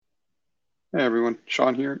Hey everyone,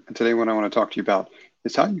 Sean here, and today what I want to talk to you about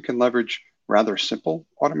is how you can leverage rather simple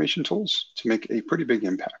automation tools to make a pretty big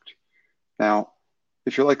impact. Now,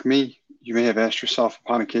 if you're like me, you may have asked yourself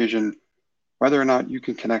upon occasion whether or not you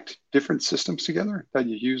can connect different systems together that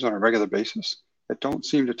you use on a regular basis that don't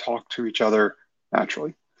seem to talk to each other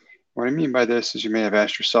naturally. What I mean by this is you may have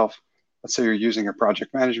asked yourself, let's say you're using a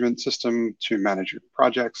project management system to manage your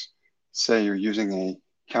projects. Say you're using a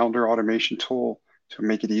calendar automation tool to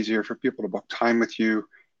make it easier for people to book time with you.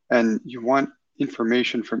 And you want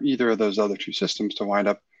information from either of those other two systems to wind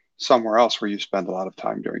up somewhere else where you spend a lot of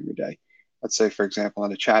time during your day. Let's say, for example,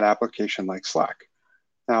 in a chat application like Slack.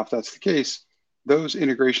 Now, if that's the case, those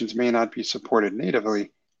integrations may not be supported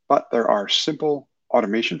natively, but there are simple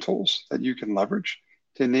automation tools that you can leverage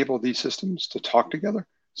to enable these systems to talk together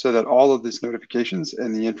so that all of these notifications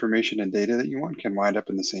and the information and data that you want can wind up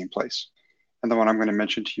in the same place. And the one I'm going to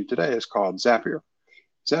mention to you today is called Zapier.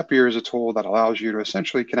 Zapier is a tool that allows you to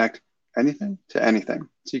essentially connect anything to anything.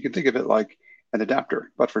 So you can think of it like an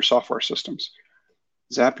adapter, but for software systems.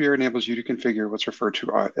 Zapier enables you to configure what's referred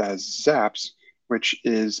to as Zaps, which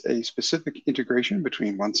is a specific integration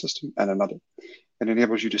between one system and another. It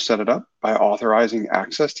enables you to set it up by authorizing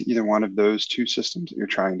access to either one of those two systems that you're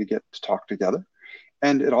trying to get to talk together.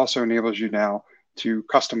 And it also enables you now to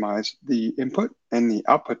customize the input and the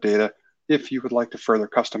output data if you would like to further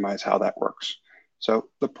customize how that works. So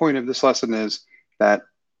the point of this lesson is that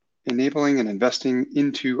enabling and investing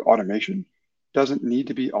into automation doesn't need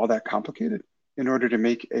to be all that complicated in order to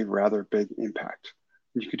make a rather big impact.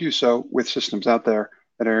 And you could do so with systems out there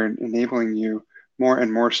that are enabling you more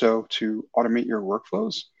and more so to automate your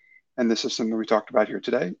workflows. And the system that we talked about here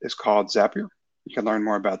today is called Zapier. You can learn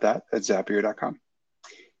more about that at zapier.com.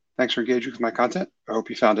 Thanks for engaging with my content. I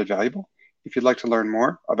hope you found it valuable. If you'd like to learn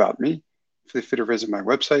more about me, feel free to visit my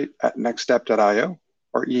website at nextstep.io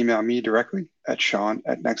or email me directly at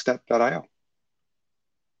sean@nextstep.io.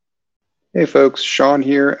 Hey folks, Sean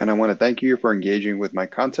here, and I want to thank you for engaging with my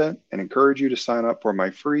content and encourage you to sign up for my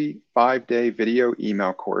free 5-day video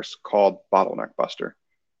email course called Bottleneck Buster.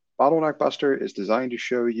 Bottleneck Buster is designed to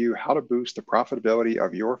show you how to boost the profitability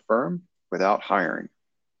of your firm without hiring.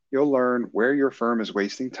 You'll learn where your firm is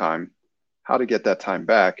wasting time, how to get that time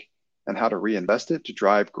back, and how to reinvest it to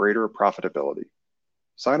drive greater profitability.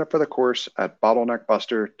 Sign up for the course at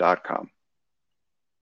bottleneckbuster.com.